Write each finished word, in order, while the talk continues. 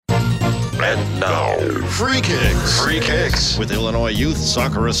And now, Free Kicks. Free Kicks with Illinois Youth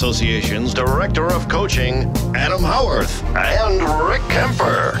Soccer Association's Director of Coaching, Adam Howarth, and Rick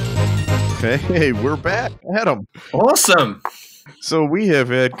Kemper. Hey, we're back, Adam. Awesome. So we have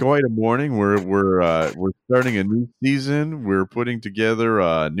had quite a morning. We're starting a new season. We're putting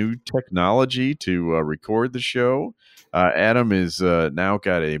together new technology to record the show. Adam is now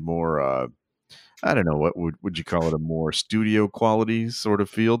got a more I don't know, what would you call it, a more studio quality sort of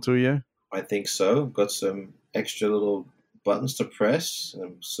feel to you? I think so. Got some extra little buttons to press,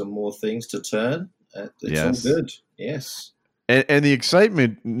 some more things to turn. It's all good. Yes. And the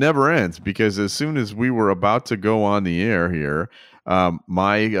excitement never ends, because as soon as we were about to go on the air here,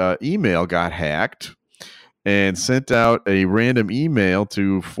 my email got hacked and sent out a random email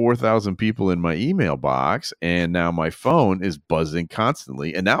to 4,000 people in my email box. And now my phone is buzzing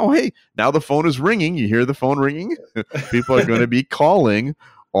constantly. And now, now the phone is ringing. You hear the phone ringing? People are going to be calling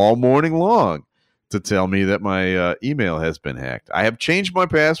all morning long to tell me that my email has been hacked. I have changed my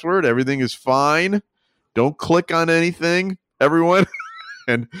password. Everything is fine. Don't click on anything, everyone.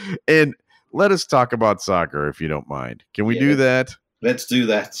 and let us talk about soccer, if you don't mind. Can we do that? Let's do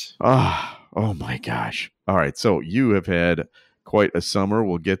that. Oh my gosh. All right. So you have had quite a summer.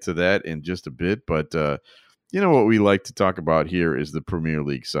 We'll get to that in just a bit. But you know what we like to talk about here is the Premier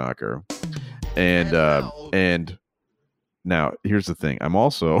League soccer. And now here's the thing. I'm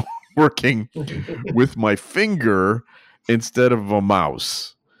also working with my finger instead of a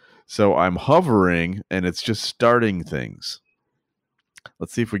mouse. So I'm hovering and it's just starting things.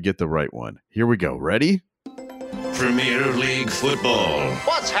 Let's see if we get the right one. Here we go. Ready? Premier League football.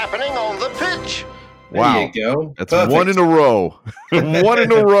 What's happening on the pitch? Wow. There you go. That's Perfect. one in a row. One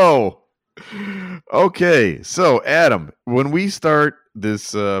in a row. Okay. So, Adam, when we start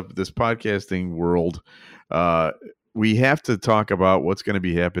this podcasting world, we have to talk about what's going to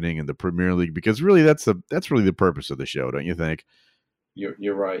be happening in the Premier League, because really that's really the purpose of the show, don't you think?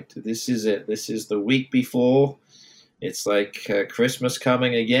 You're right. This is it. This is the week before. It's like Christmas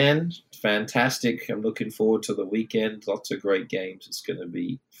coming again. Fantastic. I'm looking forward to the weekend. Lots of great games. It's going to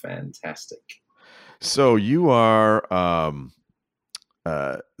be fantastic. So you are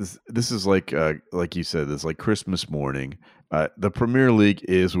this is like you said, this is like Christmas morning. The Premier League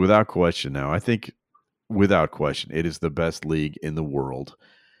is, without question now, I think without question, it is the best league in the world.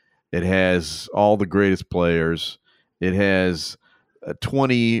 It has all the greatest players. It has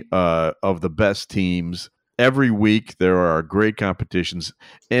 20 of the best teams. Every week there are great competitions,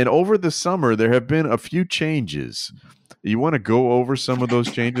 and over the summer there have been a few changes. You want to go over some of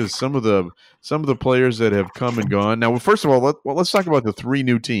those changes, some of the players that have come and gone. Now, first of all, let's talk about the three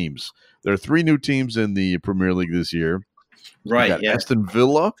new teams. There are three new teams in the Premier League this year. Right. Yeah. Aston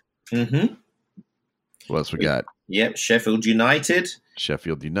Villa. Mm-hmm. What else we got? Yep. Sheffield United.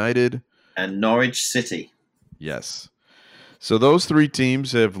 And Norwich City. Yes. So those three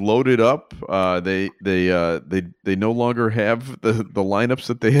teams have loaded up. They no longer have the lineups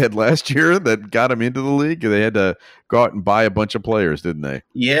that they had last year that got them into the league. They had to go out and buy a bunch of players, didn't they?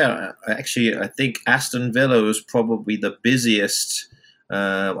 Yeah, actually, I think Aston Villa was probably the busiest.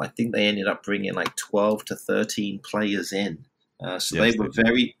 I think they ended up bringing like 12 to 13 players in. So yes, they were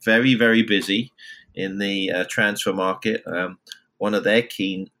very, very, very busy in the transfer market. One of their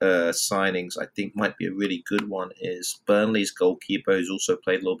key signings, I think, might be a really good one, is Burnley's goalkeeper, who's also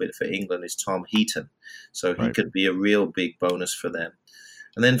played a little bit for England, is Tom Heaton. So he could be a real big bonus for them.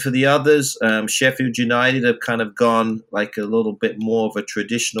 And then for the others, Sheffield United have kind of gone like a little bit more of a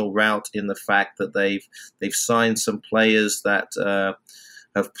traditional route in the fact that they've signed some players that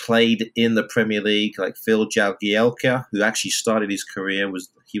have played in the Premier League, like Phil Jagielka, who actually started his career,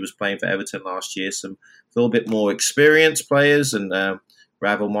 he was playing for Everton last year. Some a little bit more experienced players, and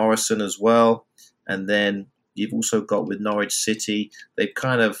Ravel Morrison as well. And then you've also got with Norwich City, they've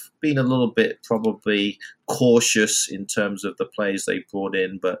kind of been a little bit probably cautious in terms of the players they brought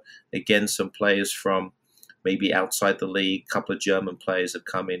in. But again, some players from maybe outside the league, a couple of German players have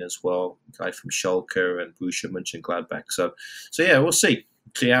come in as well, a guy from Schalke and Borussia Mönchengladbach. So yeah, we'll see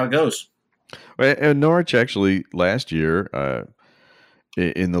how it goes. And Norwich actually last year,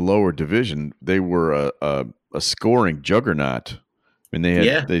 in the lower division, they were a scoring juggernaut. I mean,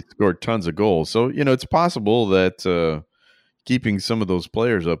 they scored tons of goals. So, it's possible that keeping some of those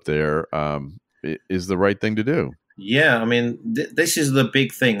players up there is the right thing to do. Yeah, I mean, this is the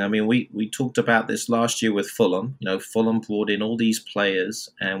big thing. I mean, we talked about this last year with Fulham. Fulham brought in all these players,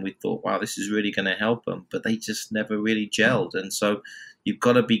 and we thought, wow, this is really going to help them. But they just never really gelled. And so you've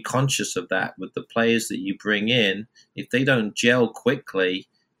got to be conscious of that with the players that you bring in. If they don't gel quickly,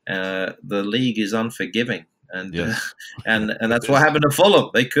 the league is unforgiving. and Yes. and that's what happened to Fulham.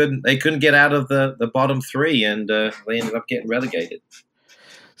 They couldn't get out of the bottom three, and they ended up getting relegated.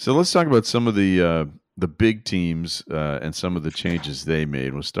 So let's talk about some of the big teams and some of the changes they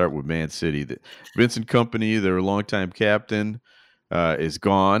made. We'll start with Man City. Vincent Kompany, their longtime captain, is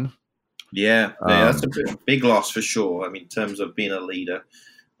gone. Yeah, that's a big loss for sure. I mean, in terms of being a leader.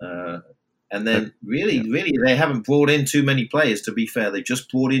 And then really, they haven't brought in too many players, to be fair. They just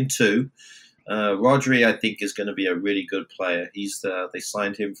brought in two. Rodri, I think, is going to be a really good player. They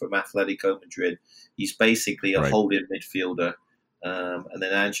signed him from Atletico Madrid. He's basically a holding midfielder. And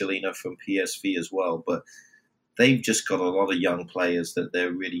then Angelino from PSV as well. But they've just got a lot of young players that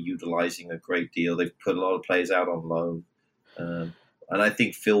they're really utilizing a great deal. They've put a lot of players out on loan. And I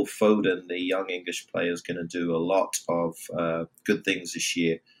think Phil Foden, the young English player, is going to do a lot of good things this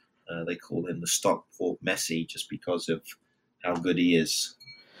year. They call him the Stockport Messi just because of how good he is.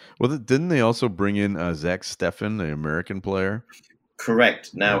 Well, didn't they also bring in Zach Steffen, the American player?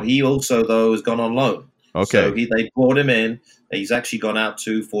 Correct. Now, he also, though, has gone on loan. Okay. So they brought him in. He's actually gone out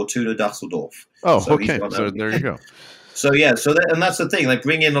to Fortuna Düsseldorf. Oh, so okay. So there you go. So, yeah. And that's the thing. They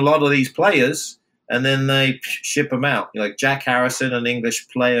bring in a lot of these players, and then they ship them out. Like Jack Harrison, an English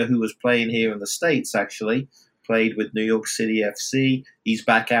player who was playing here in the States, actually, played with New York City FC. He's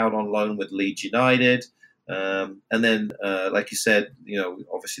back out on loan with Leeds United. And then, like you said,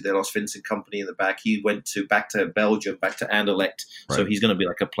 obviously they lost Vincent Kompany in the back. He went back to Belgium, back to Anderlecht. Right. So he's going to be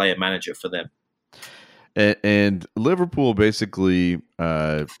like a player manager for them. And Liverpool basically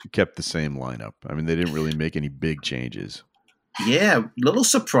kept the same lineup. I mean, they didn't really make any big changes. Yeah, a little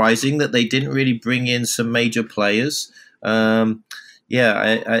surprising that they didn't really bring in some major players. I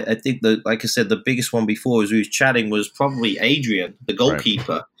think that, like I said, the biggest one before, as we were chatting, was probably Adrian, the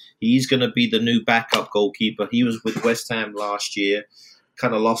goalkeeper. Right. He's going to be the new backup goalkeeper. He was with West Ham last year,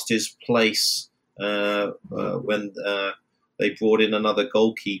 kind of lost his place when they brought in another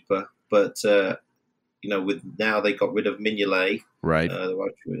goalkeeper. But, with now they got rid of Mignolet. Right.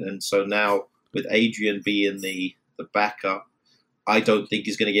 And so now with Adrian being the backup, I don't think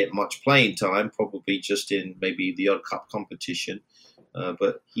he's going to get much playing time, probably just in maybe the odd cup competition.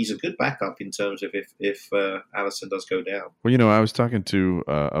 But he's a good backup in terms of if Alisson does go down. Well, I was talking to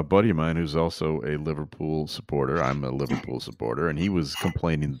a buddy of mine who's also a Liverpool supporter. I'm a Liverpool supporter, and he was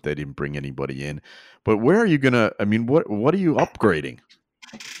complaining that they didn't bring anybody in. But where are you going to – I mean, what are you upgrading?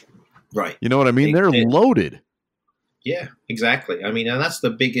 Right. You know what I mean? They're loaded. Yeah, exactly. I mean, and that's the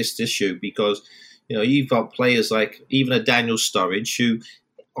biggest issue because, you've got players like even a Daniel Sturridge who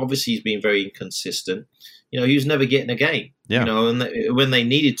obviously has been very inconsistent. He was never getting a game. Yeah. And when they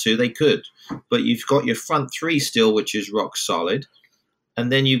needed to, they could. But you've got your front three still, which is rock solid.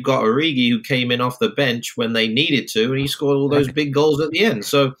 And then you've got Origi, who came in off the bench when they needed to, and he scored all those big goals at the end.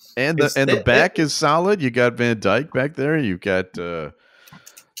 So the back is solid. You got Van Dijk back there. You've got the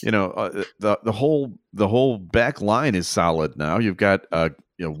whole back line is solid now. You've got a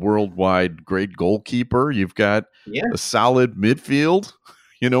worldwide great goalkeeper. You've got a solid midfield.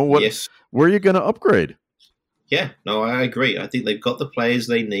 Yes. Where are you going to upgrade? Yeah, no, I agree. I think they've got the players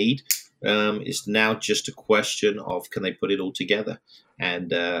they need. It's now just a question of can they put it all together.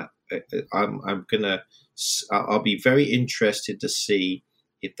 And I'll be very interested to see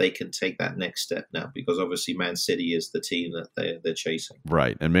if they can take that next step now, because obviously Man City is the team that they're chasing.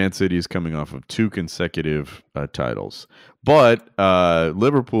 Right, and Man City is coming off of 2 consecutive titles. But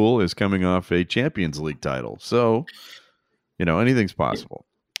Liverpool is coming off a Champions League title. So, anything's possible.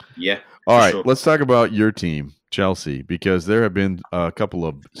 Yeah. All right, Let's talk about your team, Chelsea, because there have been a couple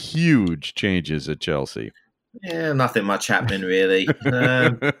of huge changes at Chelsea. Yeah, nothing much happening really.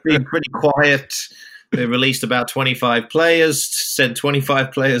 Being pretty quiet. They released about 25 players, sent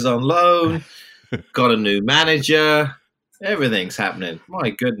 25 players on loan, got a new manager. Everything's happening. My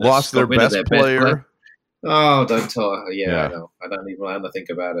goodness. Lost their best player. Oh, don't tell. Yeah, I know. I don't even want to think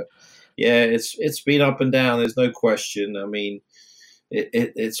about it. Yeah, it's been up and down. There's no question. I mean,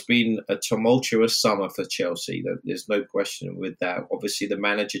 it's been a tumultuous summer for Chelsea. There's no question with that. Obviously, the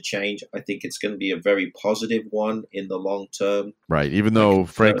manager change, I think it's going to be a very positive one in the long term. Right. Even though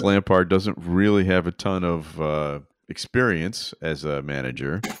Frank Lampard doesn't really have a ton of experience as a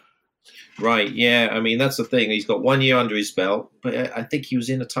manager. Right. Yeah. I mean, that's the thing. He's got 1 year under his belt, but I think he was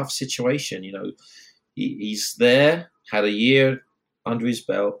in a tough situation. He's there, had a year under his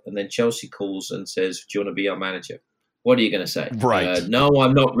belt, and then Chelsea calls and says, "Do you want to be our manager?" What are you going to say? Right. No,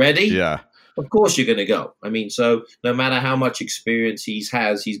 I'm not ready. Yeah. Of course you're going to go. I mean, so no matter how much experience he's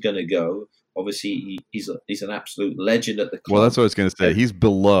going to go. Obviously, he's an absolute legend at the club. Well, that's what I was going to say. He's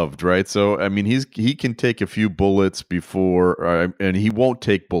beloved, right? So, I mean, he can take a few bullets before, and he won't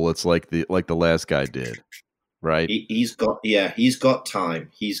take bullets like the last guy did. right? He's got time.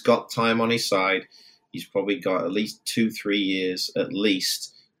 He's got time on his side. He's probably got at least 2-3 years at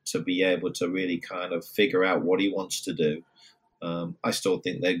least to be able to really kind of figure out what he wants to do. I still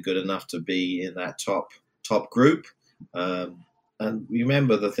think they're good enough to be in that top group. And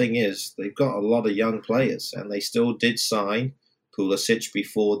remember, the thing is, they've got a lot of young players, and they still did sign Pulisic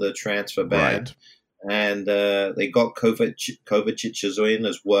before the transfer ban. Right. And they got Kovacic in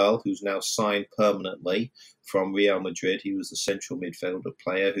as well, who's now signed permanently from Real Madrid. He was the central midfielder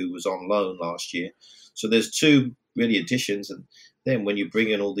player who was on loan last year. So there's two really additions. And then when you bring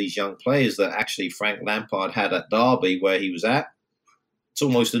in all these young players that actually Frank Lampard had at Derby where he was at, it's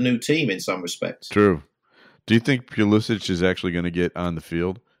almost a new team in some respects. True. Do you think Pulisic is actually going to get on the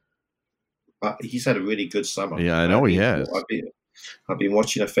field? He's had a really good summer. Yeah, I know he has. I've been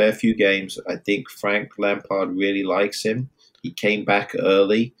watching a fair few games. I think Frank Lampard really likes him. He came back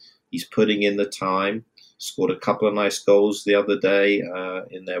early. He's putting in the time. Scored a couple of nice goals the other day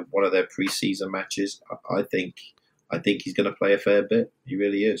in one of their preseason matches. I think he's going to play a fair bit. He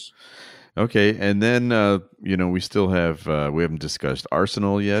really is. Okay, and then we still have we haven't discussed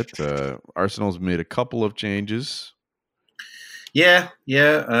Arsenal yet. Arsenal's made a couple of changes. Yeah.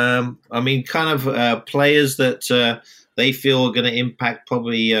 I mean, kind of players that they feel are going to impact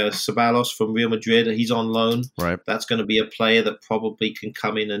probably Ceballos from Real Madrid. He's on loan. Right. That's going to be a player that probably can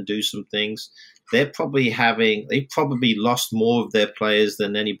come in and do some things. They've probably lost more of their players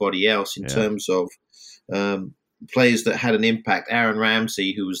than anybody else in terms of players that had an impact. Aaron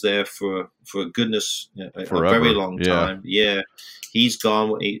Ramsey, who was there for a very long time. Yeah. He's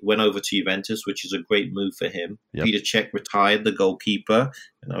gone. He went over to Juventus, which is a great move for him. Yep. Peter Cech retired, the goalkeeper.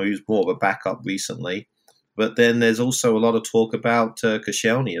 He was more of a backup recently. But then there's also a lot of talk about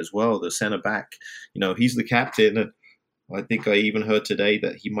Koscielny as well, the centre back. He's the captain, and I think I even heard today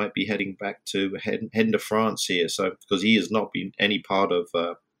that he might be heading to France here. So because he has not been any part of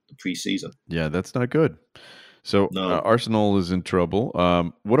the preseason. Yeah, that's not good. So no. Arsenal is in trouble.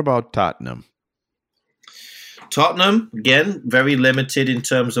 What about Tottenham? Tottenham, again, very limited in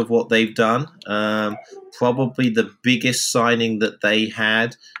terms of what they've done. Probably the biggest signing that they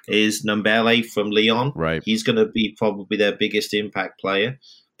had is Ndombele from Lyon. Right. He's going to be probably their biggest impact player.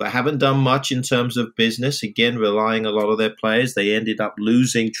 But haven't done much in terms of business. Again, relying a lot of their players. They ended up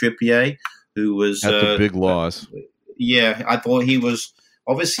losing Trippier, who was... That's a big loss. Yeah, I thought he was...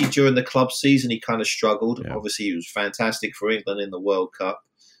 Obviously, during the club season, he kind of struggled. Yeah. Obviously, he was fantastic for England in the World Cup.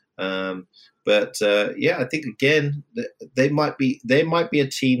 But I think again they might be a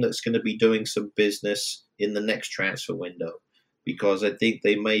team that's going to be doing some business in the next transfer window, because I think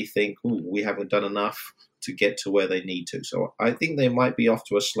they may think, we haven't done enough to get to where they need to. So I think they might be off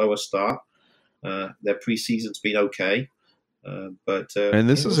to a slower start. Their preseason's been okay. And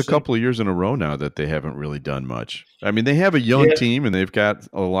this is a couple of years in a row now that they haven't really done much. I mean, they have a young team and they've got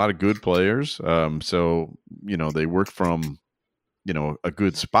a lot of good players. So they work from a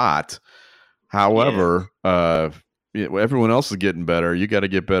good spot. However, everyone else is getting better. You got to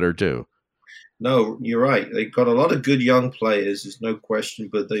get better too. No, you're right. They've got a lot of good young players. There's no question,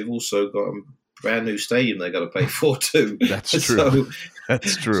 but they've also got a brand new stadium they got to pay for too. That's true.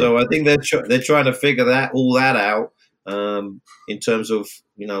 That's true. So I think they're trying to figure all that out. In terms of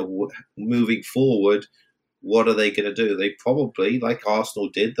moving forward, what are they going to do? They probably, like Arsenal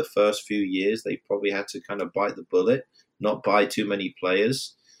did the first few years, they probably had to kind of bite the bullet, not buy too many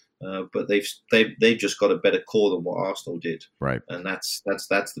players. But they've just got a better core than what Arsenal did, right? And that's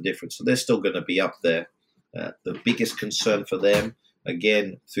the difference. So they're still going to be up there. The biggest concern for them,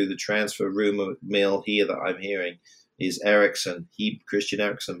 again, through the transfer rumor mill here that I'm hearing, is Eriksen. Christian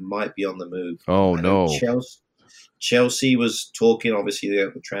Eriksen might be on the move. Oh no! Chelsea was talking. Obviously, they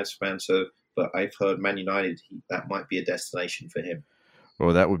have the transfer ban. But I've heard Man United, that might be a destination for him.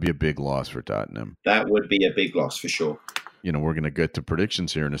 Oh, that would be a big loss for Tottenham. That would be a big loss for sure. We're going to get to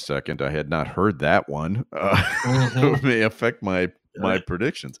predictions here in a second. I had not heard that one. It may affect my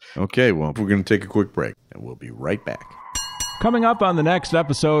predictions. Okay, well, we're going to take a quick break, and we'll be right back. Coming up on the next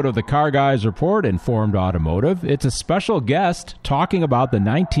episode of the Car Guys Report, Informed Automotive, it's a special guest talking about the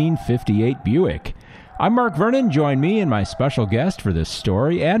 1958 Buick. I'm Mark Vernon. Join me and my special guest for this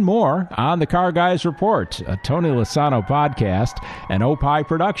story and more on the Car Guys Report, a Tony Lasano podcast, an Opie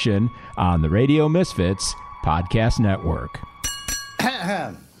production on the Radio Misfits Podcast Network.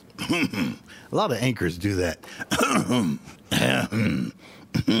 A lot of anchors do that.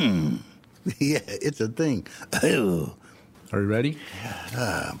 Yeah, it's a thing. Are you ready?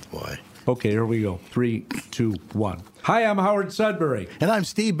 Ah, boy. Okay, here we go. 3, 2, 1. Hi, I'm Howard Sudbury. And I'm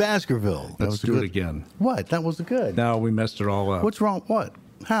Steve Baskerville. Let's do it again. What? That wasn't good. No, we messed it all up. What's wrong? What?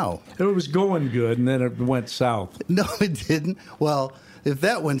 How? It was going good, and then it went south. No, it didn't. Well, if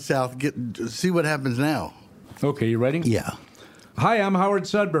that went south, see what happens now. Okay, you ready? Yeah. Hi, I'm Howard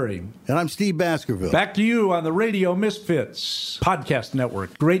Sudbury. And I'm Steve Baskerville. Back to you on the Radio Misfits podcast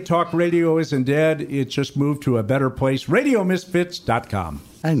network. Great talk radio isn't dead. It just moved to a better place. RadioMisfits.com.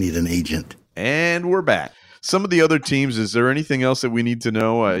 I need an agent. And we're back. Some of the other teams, is there anything else that we need to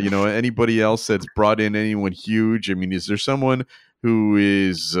know? Anybody else that's brought in anyone huge? I mean, is there someone who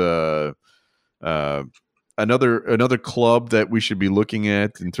is another club that we should be looking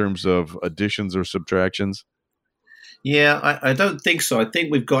at in terms of additions or subtractions? Yeah, I don't think so. I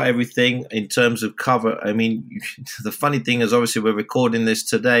think we've got everything in terms of cover. I mean, the funny thing is, obviously, we're recording this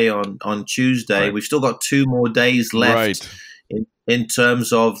today on Tuesday. Right. We've still got 2 more days left Right. in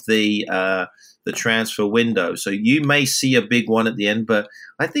terms of the transfer window. So you may see a big one at the end, but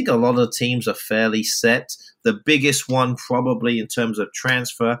I think a lot of teams are fairly set. The biggest one probably in terms of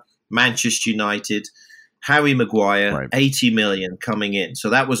transfer, Manchester United. Harry Maguire, Right. 80 million coming in.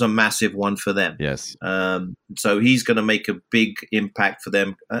 So that was a massive one for them. Yes. So he's going to make a big impact for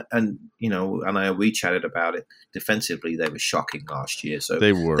them. And we chatted about it. Defensively, they were shocking last year. So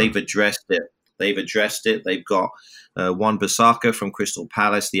They were. They've addressed it. They've got Wan-Bissaka from Crystal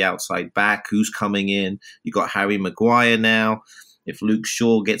Palace, the outside back, who's coming in. You've got Harry Maguire now. If Luke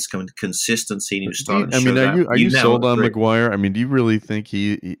Shaw gets consistency and he was starting to show that. Are you sold on agree. Maguire? I mean, do you really think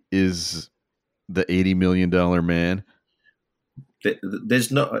he is the $80 million man? There's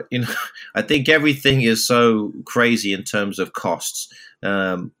no, I think everything is so crazy in terms of costs.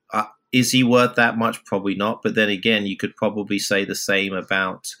 Is he worth that much? Probably not. But then again, you could probably say the same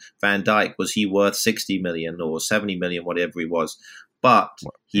about Van Dijk. Was he worth 60 million or 70 million, whatever he was? But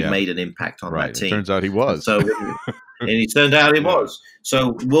he made an impact on that team. It turns out he was. So, and it turned out he was.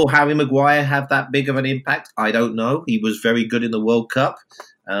 So will Harry Maguire have that big of an impact? I don't know. He was very good in the World Cup.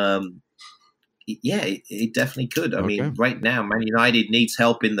 It definitely could. I mean, right now, Man United needs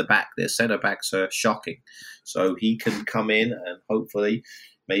help in the back. Their centre backs are shocking. So he can come in and hopefully,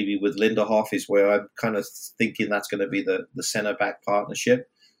 maybe with Lindelof is where I'm kind of thinking that's going to be the centre back partnership.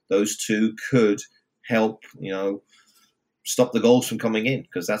 Those two could help, stop the goals from coming in,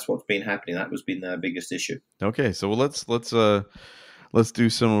 because that's what's been happening. That was been their biggest issue. Okay, so let's do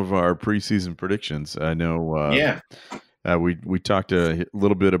some of our preseason predictions. I know. We talked a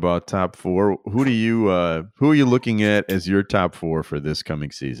little bit about top 4. Who are you looking at as your top 4 for this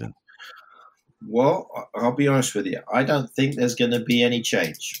coming season? Well, I'll be honest with you. I don't think there's going to be any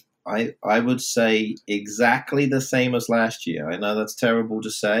change. I would say exactly the same as last year. I know that's terrible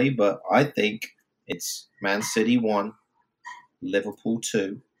to say, but I think it's Man City 1, Liverpool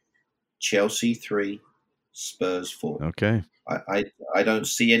 2, Chelsea 3, Spurs 4. Okay. I don't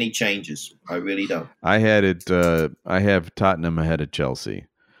see any changes. I really don't. I had it. I have Tottenham ahead of Chelsea,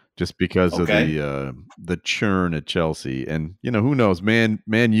 just because of the churn at Chelsea, and who knows, Man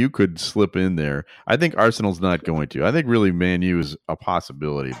U could slip in there. I think Arsenal's not going to. I think really Man U is a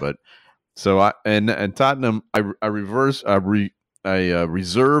possibility, but and Tottenham, I reserve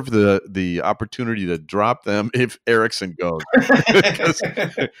the opportunity to drop them if Eriksen goes.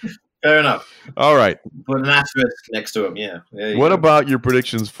 Fair enough. All right. Put an asterisk next to him. Yeah. What about your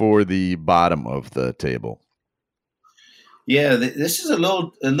predictions for the bottom of the table? Yeah, this is a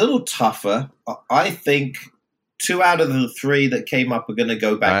little tougher. I think 2 out of the 3 that came up are going to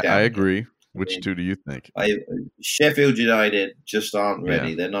go back down. I agree. Which 2 do you think? Sheffield United just aren't ready.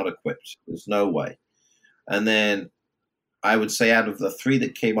 Yeah. They're not equipped. There's no way. And then I would say out of the 3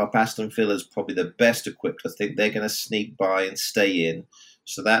 that came up, Aston Villa is probably the best equipped. I think they're going to sneak by and stay in.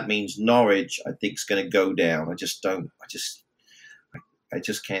 So that means Norwich, I think, is going to go down. I just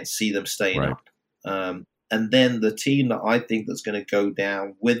can't see them staying up. And then the team that I think that's going to go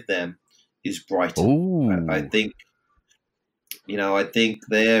down with them is Brighton. I think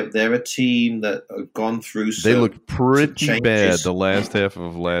they're a team that have gone through. They looked pretty bad the last half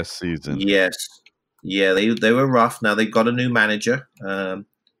of last season. Yes, yeah, they were rough. Now they've got a new manager,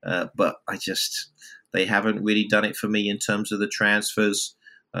 but they haven't really done it for me in terms of the transfers.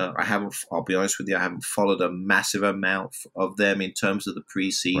 I'll be honest with you, I haven't followed a massive amount of them in terms of the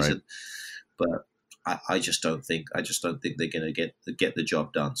preseason, but I just don't think they're going to get the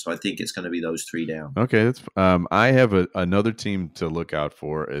job done. So I think it's going to be those 3 down. Okay, that's I have another team to look out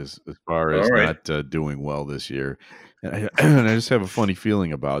for as far as not doing well this year, and I just have a funny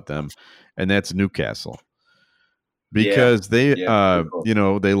feeling about them, and that's Newcastle, because they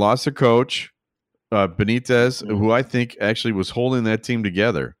lost a coach. Benitez, who I think actually was holding that team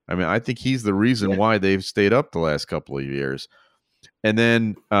together. I mean, I think he's the reason why they've stayed up the last couple of years. And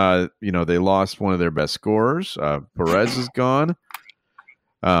then, they lost one of their best scorers. Perez is gone.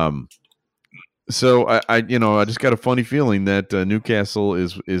 So I just got a funny feeling that Newcastle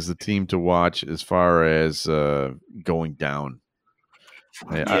is the team to watch as far as going down.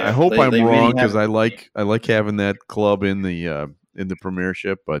 I hope I'm they wrong really because have. I like having that club in the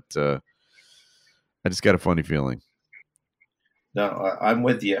Premiership, but I just got a funny feeling. No, I'm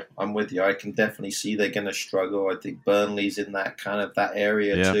with you. I'm with you. I can definitely see they're going to struggle. I think Burnley's in that kind of that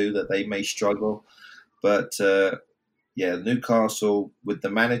area too, that they may struggle. But Newcastle with the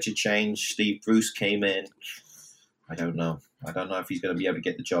manager change, Steve Bruce came in. I don't know. I don't know if he's going to be able to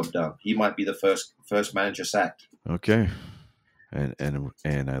get the job done. He might be the first manager sacked. Okay, and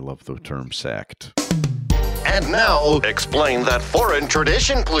I love the term sacked. And now, explain that foreign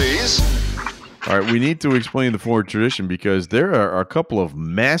tradition, please. All right, we need to explain the foreign tradition because there are a couple of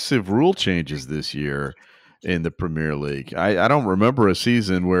massive rule changes this year in the Premier League. I don't remember a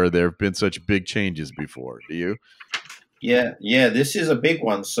season where there have been such big changes before. Do you? Yeah, this is a big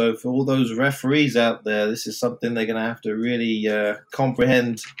one. So for all those referees out there, this is something they're going to have to really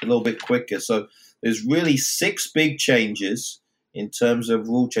comprehend a little bit quicker. So there's really 6 big changes in terms of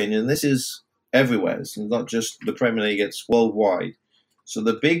rule changes, and this is everywhere. It's not just the Premier League; it's worldwide. So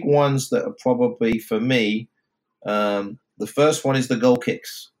the big ones that are probably for me, the first one is the goal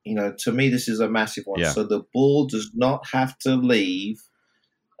kicks. To me, this is a massive one. Yeah. So the ball does not have to leave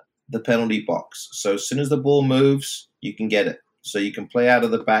the penalty box. So as soon as the ball moves, you can get it. So you can play out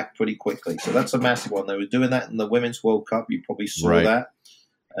of the back pretty quickly. So that's a massive one. They were doing that in the Women's World Cup. You probably saw that.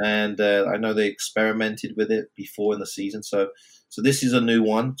 And I know they experimented with it before in the season. So this is a new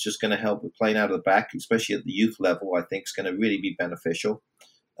one. It's just going to help with playing out of the back, especially at the youth level. I think it's going to really be beneficial.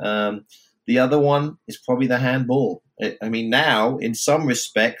 The other one is probably the handball. I mean, now, in some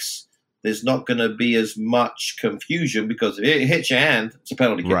respects, there's not going to be as much confusion because if it hits your hand, it's a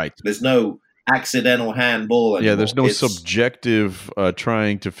penalty kick. Right. There's no accidental handball anymore. Yeah, there's no subjective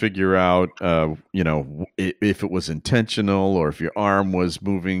trying to figure out, if it was intentional or if your arm was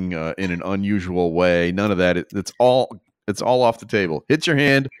moving in an unusual way. None of that. It's all off the table. Hits your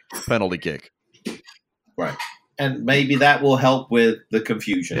hand, penalty kick. Right. And maybe that will help with the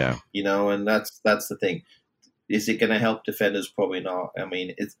confusion. Yeah. And that's the thing. Is it going to help defenders? Probably not. I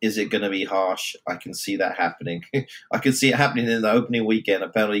mean, is it going to be harsh? I can see that happening. I can see it happening in the opening weekend. A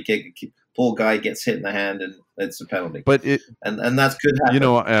penalty kick, poor guy gets hit in the hand, and it's a penalty. But and that could happen.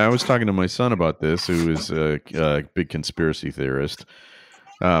 I was talking to my son about this, who is a big conspiracy theorist.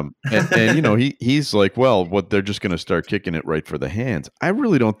 And he's like, well, what they're just going to start kicking it right for the hands. I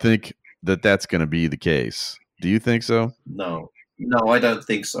really don't think that's going to be the case. Do you think so? No, I don't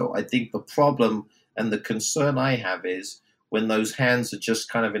think so. I think the problem and the concern I have is when those hands are just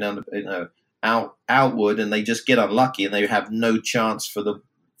kind of outward and they just get unlucky and they have no chance for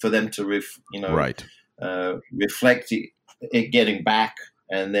them to reflect it getting back,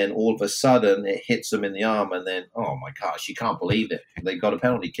 and then all of a sudden it hits them in the arm, and then oh my gosh, you can't believe it, they got a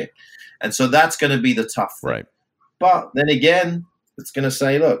penalty kick, and so that's going to be the tough thing. Right. But then again, it's going to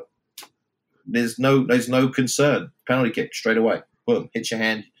say, look, there's no concern, penalty kick straight away, boom, hit your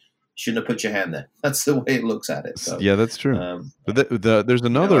hand. Shouldn't have put your hand there. That's the way it looks at it. So, yeah, that's true. But there's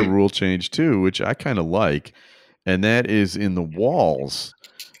another rule change too, which I kind of like, and that is in the walls.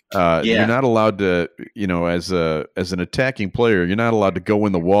 You're not allowed to, as an attacking player, you're not allowed to go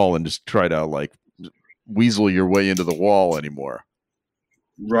in the wall and just try to weasel your way into the wall anymore.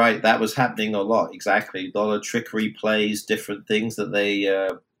 Right, that was happening a lot. Exactly, a lot of trickery plays, different things that they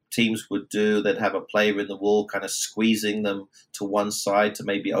teams would do. They'd have a player in the wall, kind of squeezing them to one side to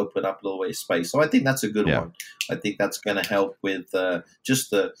maybe open up a little bit of space. So I think that's a good one. I think that's going to help with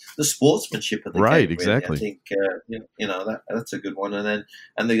just the sportsmanship of the game. Right, really. exactly. I think that's a good one. And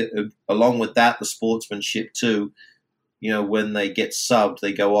then along with that, the sportsmanship too. When they get subbed,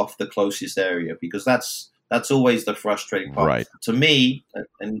 they go off the closest area, because that's always the frustrating part. Right. To me,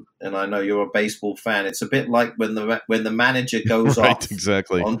 and I know you're a baseball fan, it's a bit like when the manager goes right, off.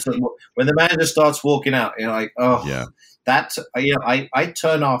 Exactly. When the manager starts walking out, you're like, oh, yeah. That I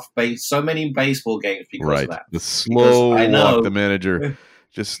turn off so many baseball games because of that. The slow walk, the manager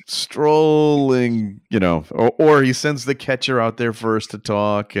just strolling, or he sends the catcher out there first to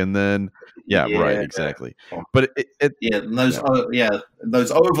talk, and then. Yeah, right, exactly. But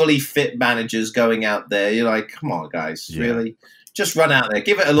those overly fit managers going out there, you're like, come on, guys, really? Just run out there,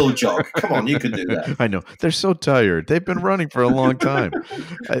 give it a little jog. Come on, you can do that. I know, they're so tired. They've been running for a long time.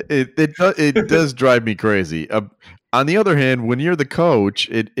 It does drive me crazy. On the other hand, when you're the coach,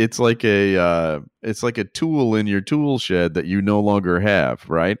 it's like a tool in your tool shed that you no longer have,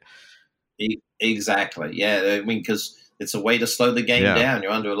 right? Exactly. Yeah, I mean, because It's a way to slow the game down.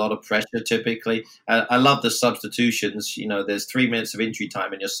 You're under a lot of pressure typically. I love the substitutions. There's 3 minutes of injury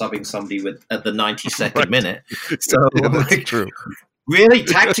time, and you're subbing somebody at the 92nd minute. So that's true. Really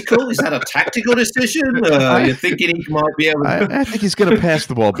tactical? Is that a tactical decision? You're thinking he might be able to... I think he's going to pass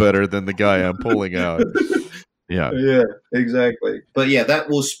the ball better than the guy I'm pulling out. Yeah, exactly. But that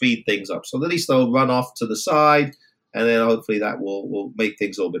will speed things up. So at least they'll run off to the side. And then hopefully that will make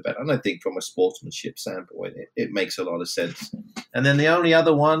things a little bit better. And I think from a sportsmanship standpoint, it makes a lot of sense. And then the only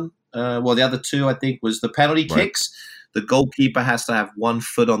other one, the other two, I think, was the penalty kicks. The goalkeeper has to have 1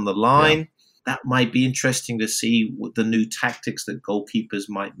 foot on the line. Yeah. That might be interesting to see what the new tactics that goalkeepers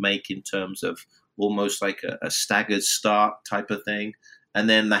might make in terms of almost like a staggered start type of thing. And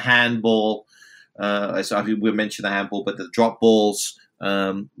then the handball, we mentioned the handball, but the drop balls,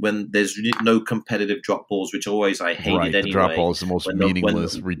 when there's no competitive drop balls, which always I hated anyway. The drop ball is the most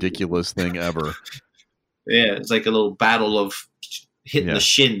meaningless, ridiculous thing ever. Yeah, it's like a little battle of hitting the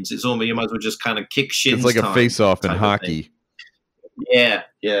shins. It's almost, you might as well just kind of kick shins. It's like a face-off in hockey. Yeah,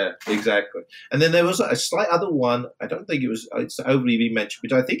 exactly. And then there was a slight other one. I don't think it's overly been mentioned,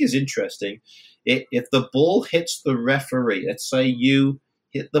 but I think is interesting. If the ball hits the referee, let's say you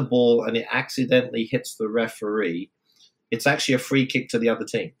hit the ball and it accidentally hits the referee, it's actually a free kick to the other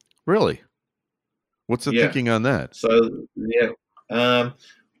team. Really? What's the thinking on that? So, I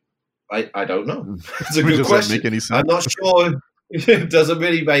don't know. It's a good question. Make any sense? I'm not sure. It doesn't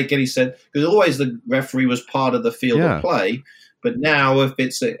really make any sense because always the referee was part of the field of play. But now if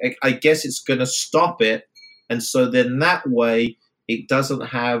I guess it's going to stop it. And so then that way it doesn't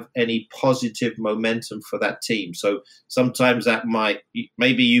have any positive momentum for that team. So sometimes that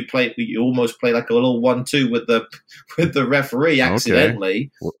maybe you almost play like a little 1-2 with the referee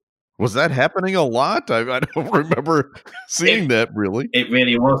accidentally. Okay. Was that happening a lot? I don't remember seeing that really. It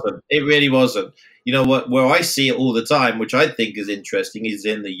really wasn't. You know what? Where I see it all the time, which I think is interesting, is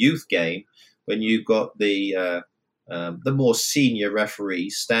in the youth game when you've got the more senior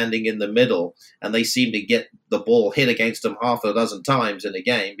referees standing in the middle, and they seem to get the ball hit against them half a dozen times in a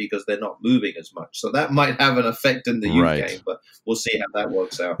game because they're not moving as much. So that might have an effect in the youth game, but we'll see how that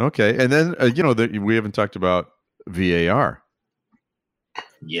works out. Okay, and then we haven't talked about VAR.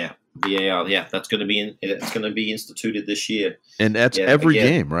 Yeah, VAR. Yeah, it's going to be instituted this year, and that's every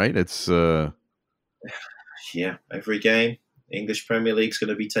game, right? It's every game. English Premier League's going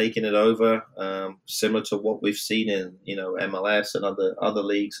to be taking it over, similar to what we've seen in MLS and other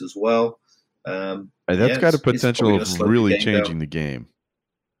leagues as well. That's got a potential of really changing the game.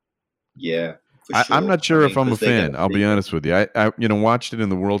 Yeah, for sure. I'm not sure if I'm a fan. I'll be honest with you. I watched it in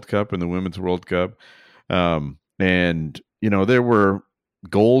the World Cup and the Women's World Cup, and there were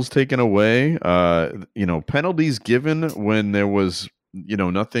goals taken away. Penalties given when there was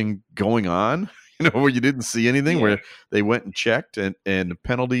nothing going on. Where you didn't see anything, where they went and checked and the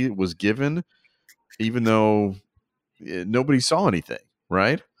penalty was given, even though nobody saw anything,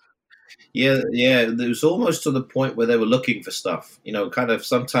 right? Yeah. It was almost to the point where they were looking for stuff, kind of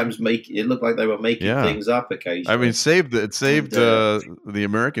sometimes it looked like they were making things up occasionally. I mean, it saved the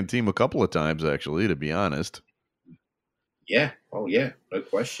American team a couple of times, actually, to be honest. Yeah. Oh, yeah. No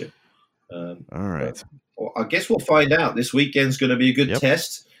question. All right. I guess we'll find out. This weekend's going to be a good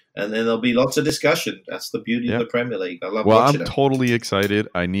test. And then there'll be lots of discussion. That's the beauty of the Premier League. I love watching it. I'm totally excited.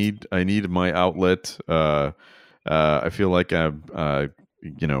 I need my outlet. I feel like I'm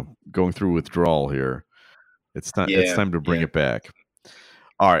going through withdrawal here. It's time to bring it back.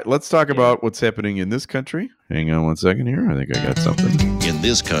 All right, let's talk about what's happening in this country. Hang on one second here. I think I got something. In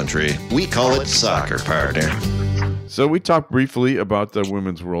this country, we call it soccer, partner. So we talked briefly about the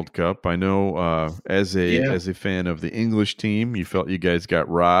Women's World Cup. I know as a fan of the English team, you felt you guys got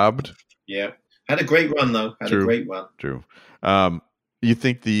robbed. Yeah. Had a great run, though. A great run. True. You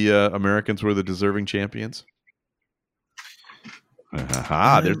think the Americans were the deserving champions?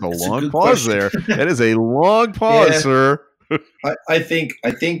 There's a long pause there. That is a long pause, sir. I think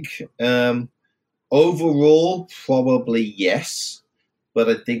overall, probably yes. But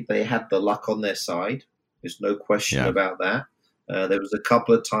I think they had the luck on their side. There's no question about that. There was a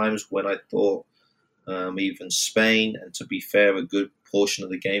couple of times when I thought even Spain, and to be fair, a good portion of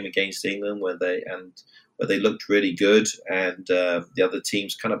the game against England, where they looked really good, and the other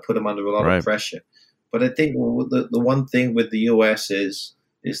teams kind of put them under a lot of pressure. But I think the one thing with the US is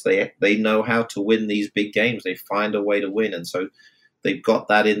they know how to win these big games. They find a way to win, and so they've got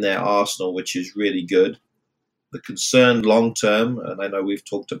that in their arsenal, which is really good. The concern long term, and I know we've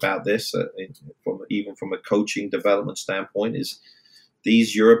talked about this even from a coaching development standpoint, is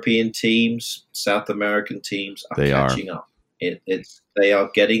these European teams, South American teams are catching up. They are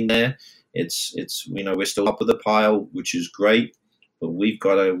getting there, It's we're still top of the pile, which is great, but we've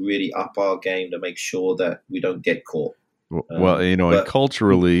got to really up our game to make sure that we don't get caught. Well, and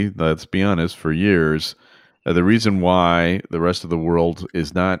culturally, let's be honest, for years, the reason why the rest of the world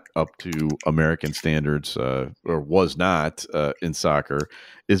is not up to American standards, or was not in soccer,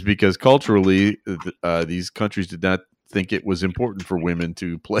 is because culturally, these countries did not think it was important for women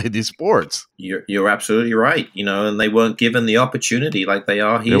to play these sports. You're absolutely right. And they weren't given the opportunity like they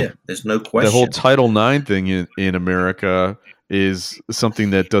are here. There's no question. The whole Title IX thing in America is something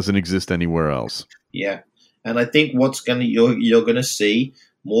that doesn't exist anywhere else. Yeah. And I think you're going to see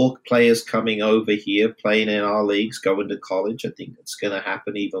more players coming over here, playing in our leagues, going to college. I think it's going to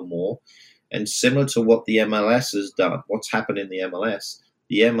happen even more. And similar to what the MLS has done, what's happened in the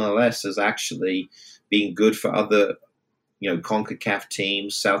MLS has actually been good for other, CONCACAF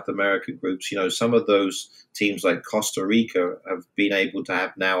teams, South America groups. Some of those teams like Costa Rica have been able to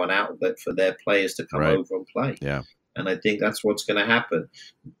have now an outlet for their players to come over and play. Yeah. And I think that's what's going to happen.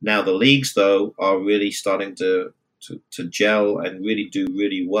 Now, the leagues, though, are really starting to gel and really do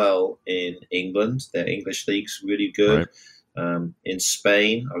really well in England. Their English league's really good. Right. In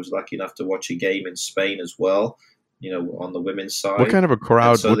Spain, I was lucky enough to watch a game in Spain as well, on the women's side. What kind of a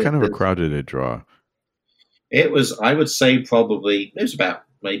crowd? So what kind of a crowd did it draw? It was, I would say, probably it was about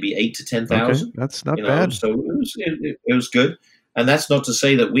maybe 8,000 to 10,000. Okay. That's not bad. So it was good. And that's not to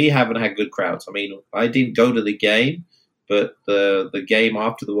say that we haven't had good crowds. I mean, I didn't go to the game, but the game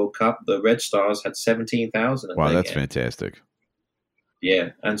after the World Cup, the Red Stars had 17,000. Wow, that's fantastic.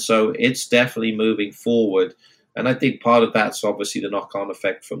 Yeah, and so it's definitely moving forward. And I think part of that's obviously the knock-on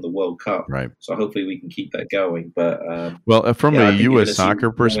effect from the World Cup. Right. So hopefully we can keep that going. But from a U.S.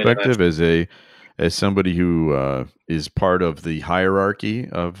 soccer perspective, as somebody who is part of the hierarchy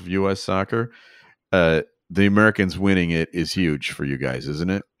of U.S. soccer, the Americans winning it is huge for you guys, isn't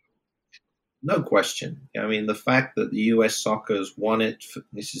it? No question. I mean, the fact that the U.S. soccer has won it,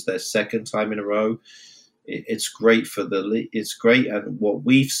 this is their second time in a row. It's great for the league. It's great. And what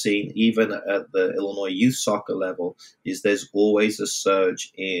we've seen, even at the Illinois youth soccer level, is there's always a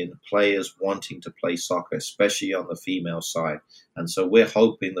surge in players wanting to play soccer, especially on the female side. And so we're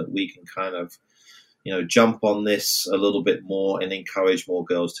hoping that we can kind of, jump on this a little bit more and encourage more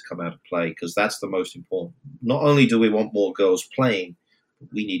girls to come out and play, because that's the most important. Not only do we want more girls playing, but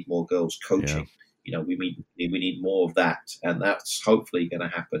we need more girls coaching. Yeah. We need more of that, and that's hopefully going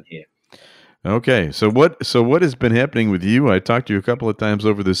to happen here. Okay, so what has been happening with you? I talked to you a couple of times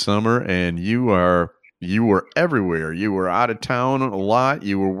over the summer, and you were everywhere. You were out of town a lot.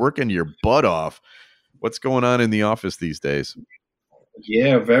 You were working your butt off. What's going on in the office these days?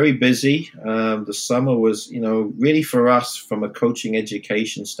 Yeah, very busy. The summer was, really for us from a coaching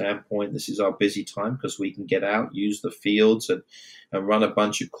education standpoint, this is our busy time because we can get out, use the fields and run a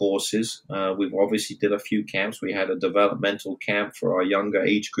bunch of courses. We've obviously did a few camps. We had a developmental camp for our younger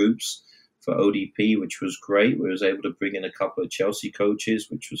age groups for ODP, which was great. We was able to bring in a couple of Chelsea coaches,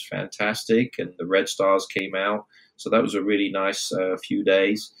 which was fantastic. And the Red Stars came out. So that was a really nice few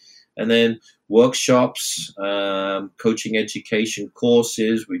days. And then workshops, coaching education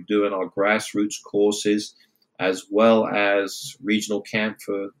courses. We're doing our grassroots courses, as well as regional camp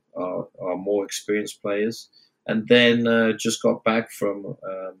for our more experienced players. And then just got back from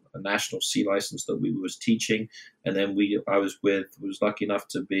a national C license that we was teaching. And then I was lucky enough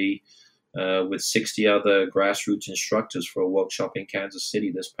to be with 60 other grassroots instructors for a workshop in Kansas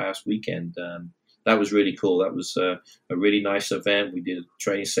City this past weekend. That was really cool. That was a really nice event. We did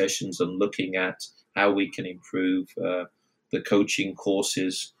training sessions and looking at how we can improve the coaching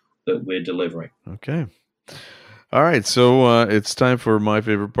courses that we're delivering. Okay. All right. So it's time for my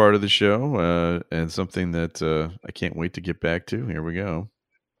favorite part of the show and something that I can't wait to get back to. Here we go.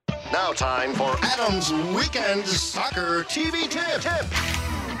 Now time for Adam's Weekend Soccer TV Tip.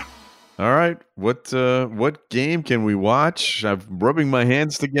 All right, what game can we watch? I'm rubbing my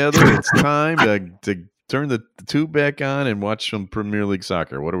hands together. It's time to turn the tube back on and watch some Premier League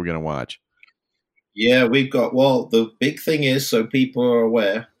soccer. What are we going to watch? Yeah, the big thing is, so people are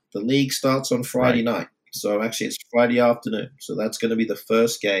aware, the league starts on Friday night. So actually it's Friday afternoon. So that's going to be the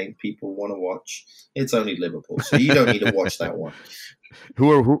first game people want to watch. It's only Liverpool, so you don't need to watch that one.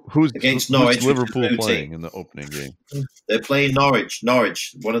 Who's against Norwich? Who's Liverpool playing in the opening game? They're playing Norwich.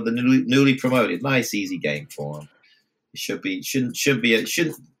 Norwich, one of the newly promoted. Nice, easy game for them. It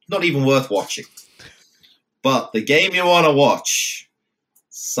shouldn't not even worth watching. But the game you want to watch,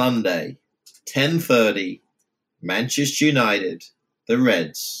 Sunday, 10:30, Manchester United, the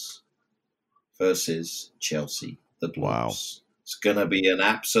Reds versus Chelsea, the Blues. Wow. It's going to be an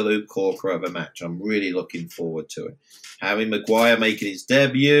absolute corker of a match. I'm really looking forward to it. Harry Maguire making his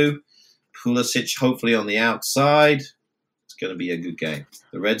debut. Pulisic hopefully on the outside. It's going to be a good game.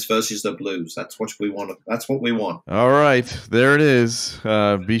 The Reds versus the Blues. That's what we want. That's what we want. All right, there it is.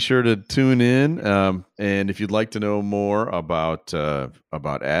 Be sure to tune in. And if you'd like to know more about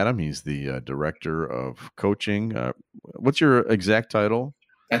Adam, he's the director of coaching. What's your exact title?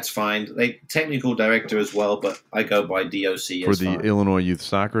 That's fine. Technical director as well, but I go by DOC. For the Illinois Youth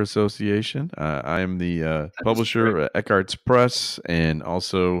Soccer Association. I am the publisher at Eckhartz Press, and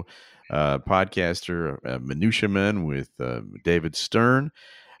also podcaster, Minutia Men with David Stern.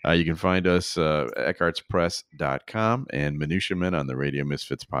 You can find us at eckhartzpress.com and Minutia Men on the Radio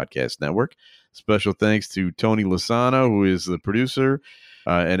Misfits Podcast Network. Special thanks to Tony Lasano, who is the producer,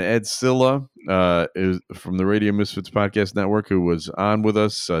 and Ed Silla is from the Radio Misfits Podcast Network, who was on with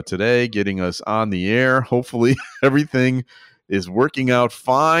us today, getting us on the air. Hopefully everything is working out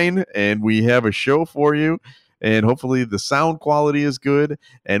fine, and we have a show for you, and hopefully the sound quality is good,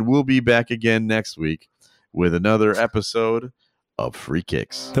 and we'll be back again next week with another episode of Free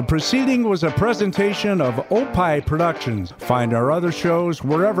Kicks. The proceeding was a presentation of Opie Productions. Find our other shows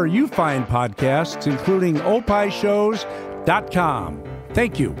wherever you find podcasts, including opishows.com.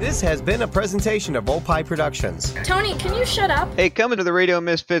 Thank you. This has been a presentation of Opie Productions. Tony, can you shut up? Hey, coming to the Radio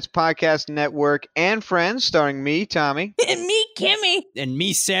Misfits Podcast Network and Friends, starring me, Tommy. And me, Kimmy. And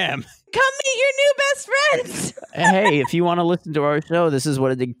me, Sam. Come meet your new best friends. Hey, if you want to listen to our show, this is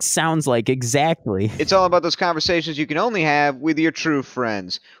what it sounds like exactly. It's all about those conversations you can only have with your true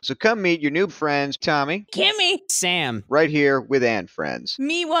friends. So come meet your new friends, Tommy. Kimmy. Sam. Right here with and Friends.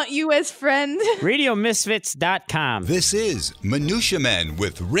 Me want you as friend. RadioMisfits.com. This is Minutia Men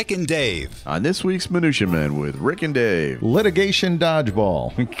with Rick and Dave. On this week's Minutia Men with Rick and Dave. Litigation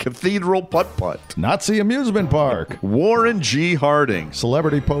Dodgeball. Cathedral Putt-Putt. Nazi Amusement Park. Warren G. Harding.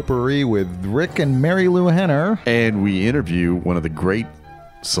 Celebrity Potpourri with Rick and Mary Lou Henner. And we interview one of the great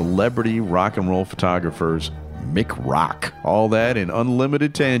celebrity rock and roll photographers, Mick Rock. All that in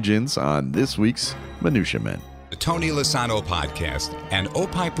unlimited tangents on this week's Minutia Men. The Tony Lasano Podcast, an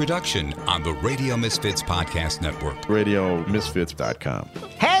Opie production on the Radio Misfits Podcast Network. RadioMisfits.com.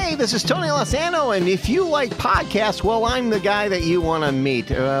 Hey, this is Tony Lasano, and if you like podcasts, well, I'm the guy that you want to meet.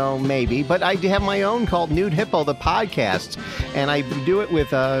 Well, maybe, but I have my own called Nude Hippo, the podcast, and I do it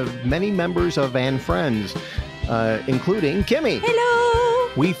with many members of And Friends, including Kimmy. Hello.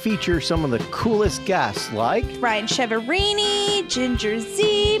 We feature some of the coolest guests like Ryan Cheverini, Ginger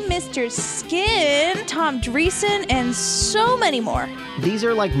Z, Mr. Skin, Tom Dreesen, and so many more. These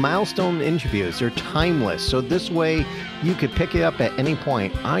are like milestone interviews. They're timeless, so this way you could pick it up at any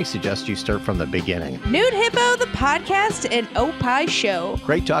point. I suggest you start from the beginning. Nude Hippo, the podcast, and Opie Show.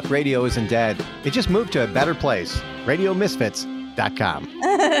 Great Talk Radio isn't dead. It just moved to a better place. RadioMisfits.com.